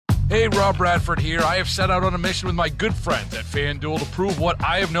Hey, Rob Bradford here. I have set out on a mission with my good friends at FanDuel to prove what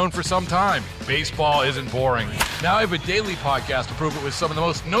I have known for some time. Baseball isn't boring. Now I have a daily podcast to prove it with some of the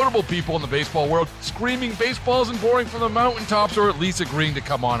most notable people in the baseball world, screaming baseball isn't boring from the mountaintops, or at least agreeing to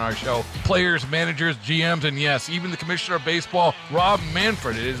come on our show. Players, managers, GMs, and yes, even the commissioner of baseball, Rob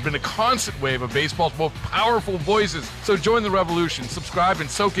Manfred. It has been a constant wave of baseball's most powerful voices. So join the revolution. Subscribe and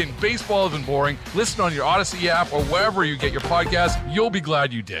soak in Baseball Isn't Boring. Listen on your Odyssey app or wherever you get your podcasts. You'll be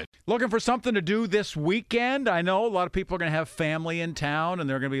glad you did. Looking for something to do this weekend? I know a lot of people are going to have family in town, and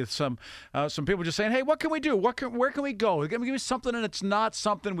there are going to be some people just saying, hey, what can we do? Where can we go? Give me something, and it's not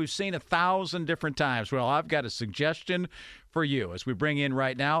something we've seen 1,000 different times. Well, I've got a suggestion for you as we bring in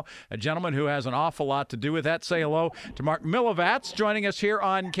right now a gentleman who has an awful lot to do with that. Say hello to Mark Milovatz joining us here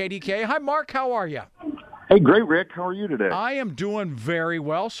on KDK. Hi, Mark. How are you? Hey, great, Rick. How are you today? I am doing very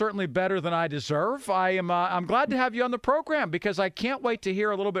well, certainly better than I deserve. I'm glad to have you on the program because I can't wait to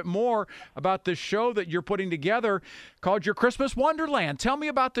hear a little bit more about this show that you're putting together called Your Christmas Wonderland. Tell me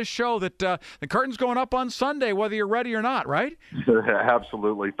about this show that the curtain's going up on Sunday, whether you're ready or not, right?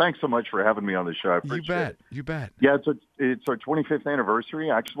 Absolutely. Thanks so much for having me on the show. I appreciate it. You bet. Yeah, it's our 25th anniversary,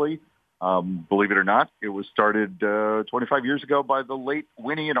 actually. Believe it or not, it was started 25 years ago by the late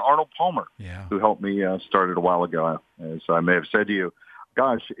Winnie and Arnold Palmer, who helped me start it a while ago. As I may have said to you,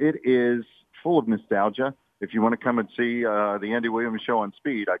 gosh, it is full of nostalgia. If you want to come and see the Andy Williams Show on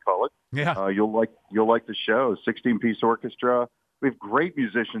Speed, I call it, you'll like the show. 16-piece orchestra. We have great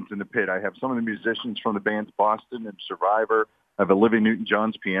musicians in the pit. I have some of the musicians from the bands Boston and Survivor. I have Olivia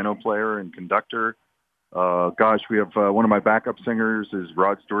Newton-John's piano player and conductor. We have one of my backup singers is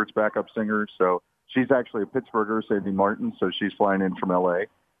Rod Stewart's backup singer. So she's actually a Pittsburgher, Sadie Martin. So she's flying in from L.A.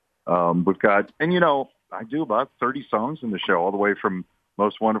 We've got, I do about 30 songs in the show, all the way from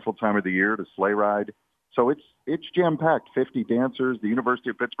Most Wonderful Time of the Year to Sleigh Ride. So it's jam-packed, 50 dancers, the University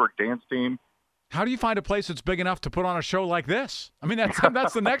of Pittsburgh dance team. How do you find a place that's big enough to put on a show like this? I mean, that's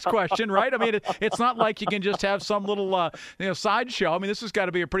the next question, right? I mean, it's not like you can just have some little side show. I mean, this has got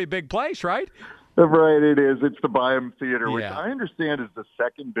to be a pretty big place, right? Right, it is. It's the Byham Theater, which I understand is the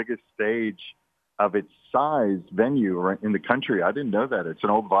second biggest stage of its size venue in the country. I didn't know that. It's an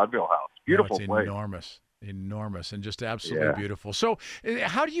old vaudeville house. Beautiful place. Enormous, and just absolutely beautiful. So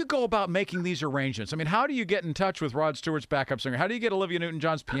how do you go about making these arrangements? I mean, how do you get in touch with Rod Stewart's backup singer? How do you get Olivia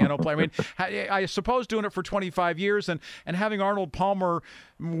Newton-John's piano player? I mean, I suppose doing it for 25 years and having Arnold Palmer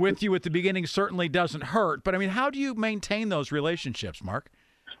with you at the beginning certainly doesn't hurt. But, I mean, how do you maintain those relationships, Mark?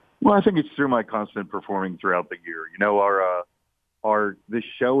 Well, I think it's through my constant performing throughout the year. This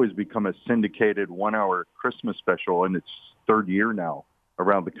show has become a syndicated 1-hour Christmas special in its third year now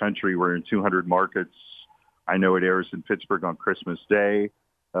around the country. We're in 200 markets. I know it airs in Pittsburgh on Christmas Day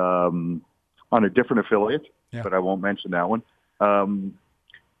on a different affiliate, but I won't mention that one.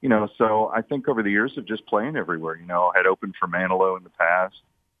 So I think over the years of just playing everywhere, I had opened for Manilow in the past,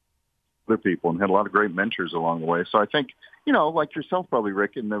 other people, and had a lot of great mentors along the way. So I think, like yourself probably,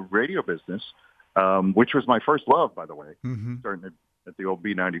 Rick, in the radio business, which was my first love, by the way, starting at the old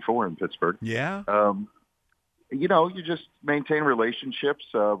B94 in Pittsburgh. Yeah. You just maintain relationships.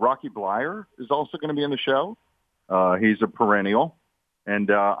 Rocky Bleier is also going to be in the show. He's a perennial.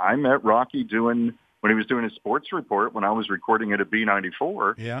 And I met Rocky when he was doing his sports report when I was recording it at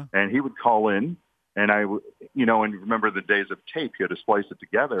B94. Yeah. And he would call in. And and remember the days of tape, you had to splice it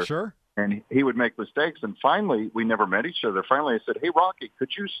together. Sure. And he would make mistakes. And finally, we never met each other. Finally, I said, hey, Rocky, could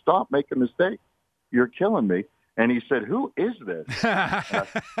you stop making mistakes? You're killing me. And he said, who is this?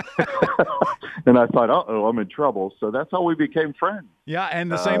 And I thought, uh-oh, I'm in trouble. So that's how we became friends. Yeah, and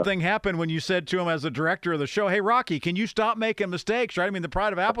the same thing happened when you said to him as the director of the show, hey, Rocky, can you stop making mistakes, right? I mean, the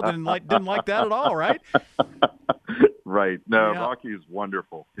Pride of Apple didn't like that at all, right? Right. No, Rocky is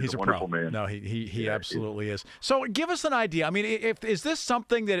wonderful. He's a wonderful man. No, he absolutely is. So give us an idea. I mean, is this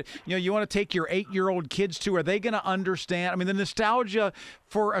something that you want to take your 8-year-old kids to? Are they going to understand? I mean, the nostalgia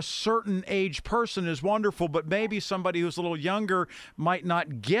for a certain age person is wonderful, but maybe somebody who's a little younger might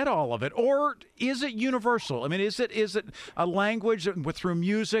not get all of it. Or is it universal? I mean, is it a language through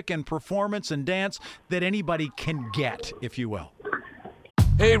music and performance and dance that anybody can get, if you will?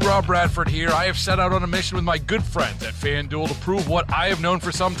 Hey, Rob Bradford here. I have set out on a mission with my good friends at FanDuel to prove what I have known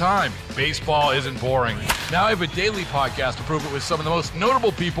for some time. Baseball isn't boring. Now I have a daily podcast to prove it with some of the most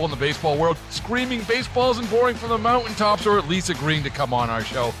notable people in the baseball world, screaming baseball isn't boring from the mountaintops, or at least agreeing to come on our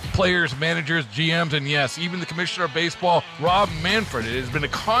show. Players, managers, GMs, and yes, even the commissioner of baseball, Rob Manfred. It has been a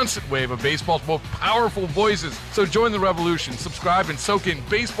constant wave of baseball's most powerful voices. So join the revolution. Subscribe and soak in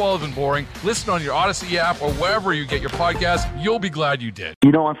Baseball Isn't Boring. Listen on your Odyssey app or wherever you get your podcasts. You'll be glad you did.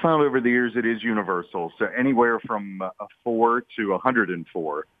 I found over the years it is universal. So anywhere from a 4 to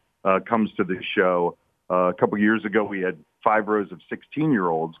 104. comes to the show. A couple years ago, we had 5 rows of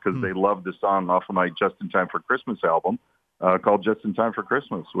 16-year-olds because they loved the song off of my Just in Time for Christmas album called Just in Time for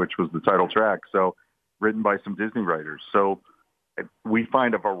Christmas, which was the title track. So written by some Disney writers. So we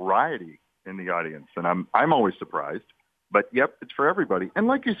find a variety in the audience, and I'm always surprised. But, yep, it's for everybody. And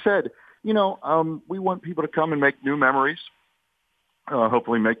like you said, we want people to come and make new memories,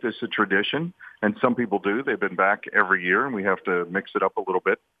 hopefully make this a tradition. And some people do. They've been back every year, and we have to mix it up a little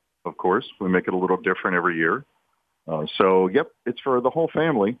bit, of course. We make it a little different every year. So, yep, it's for the whole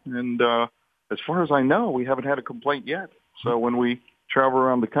family. And as far as I know, we haven't had a complaint yet. So when we travel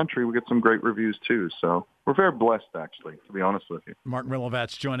around the country, we get some great reviews, too. So we're very blessed, actually, to be honest with you. Mark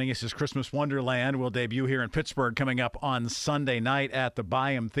Milovatz joining us. His Christmas Wonderland will debut here in Pittsburgh coming up on Sunday night at the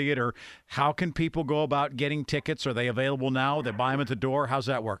Byham Theater. How can people go about getting tickets? Are they available now? They buy them at the door? How's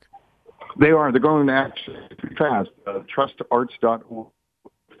that work? They are. They're going actually pretty fast. Trustarts.org,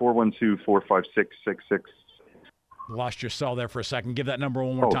 412-456-6666. Lost your cell there for a second. Give that number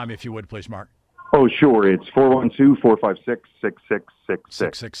one more time, if you would, please, Mark. Oh, sure. It's 412-456-6666.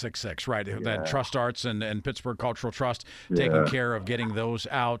 6666, right. Yeah. That Trust Arts and Pittsburgh Cultural Trust taking care of getting those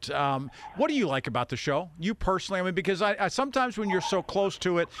out. What do you like about the show? You personally, I mean, because I sometimes when you're so close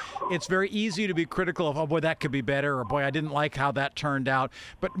to it, it's very easy to be critical of, oh, boy, that could be better, or, boy, I didn't like how that turned out.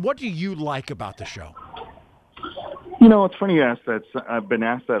 But what do you like about the show? It's funny you ask that. I've been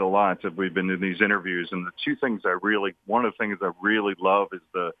asked that a lot as we've been in these interviews. And one of the things I really love is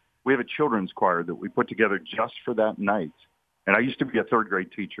we have a children's choir that we put together just for that night. And I used to be a third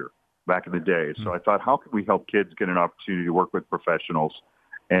grade teacher back in the day. So I thought, how can we help kids get an opportunity to work with professionals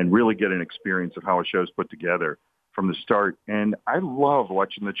and really get an experience of how a show's put together from the start? And I love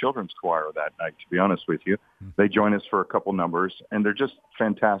watching the children's choir that night, to be honest with you. They join us for a couple numbers, and they're just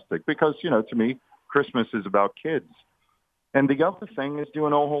fantastic because, to me, Christmas is about kids. And the other thing is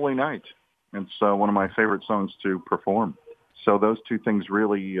doing Oh Holy Night. It's one of my favorite songs to perform. So those two things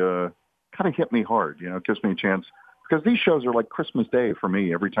really kind of hit me hard. It gives me a chance because these shows are like Christmas Day for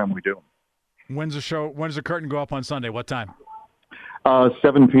me every time we do them. When's the curtain go up on Sunday? What time?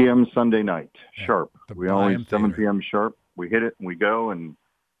 7 p.m. Sunday night, sharp. We always 7 p.m. sharp. We hit it and we go, and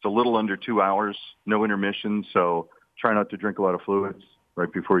it's a little under 2 hours, no intermission. So try not to drink a lot of fluids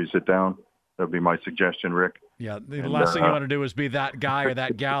right before you sit down. That would be my suggestion, Rick. Yeah, the last thing you want to do is be that guy or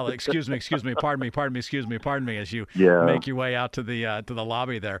that gal. Excuse me, pardon me, as you make your way out to the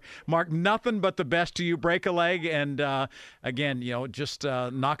lobby there. Mark, nothing but the best to you. Break a leg, and again, just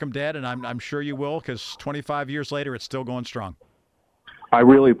knock them dead, and I'm sure you will, because 25 years later, it's still going strong. I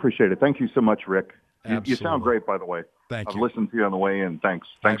really appreciate it. Thank you so much, Rick. You sound great, by the way. Thank you. I've listened to you on the way in. Thanks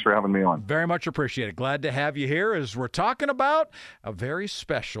for having me on. Very much appreciated. Glad to have you here as we're talking about a very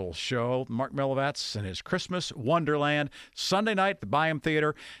special show. Mark Milovatz and his Christmas Wonderland, Sunday night at the Byham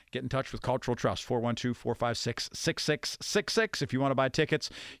Theater. Get in touch with Cultural Trust, 412-456-6666. If you want to buy tickets,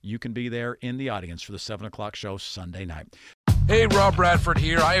 you can be there in the audience for the 7 o'clock show Sunday night. Hey, Rob Bradford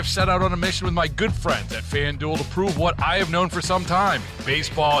here. I have set out on a mission with my good friends at FanDuel to prove what I have known for some time.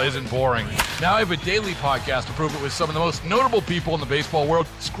 Baseball isn't boring. Now I have a daily podcast to prove it with some of the most notable people in the baseball world,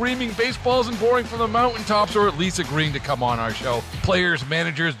 screaming baseball isn't boring from the mountaintops, or at least agreeing to come on our show. Players,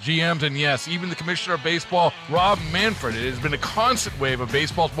 managers, GMs, and yes, even the commissioner of baseball, Rob Manfred. It has been a constant wave of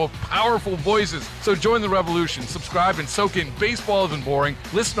baseball's most powerful voices. So join the revolution. Subscribe and soak in Baseball Isn't Boring.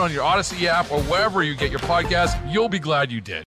 Listen on your Odyssey app or wherever you get your podcasts. You'll be glad you did.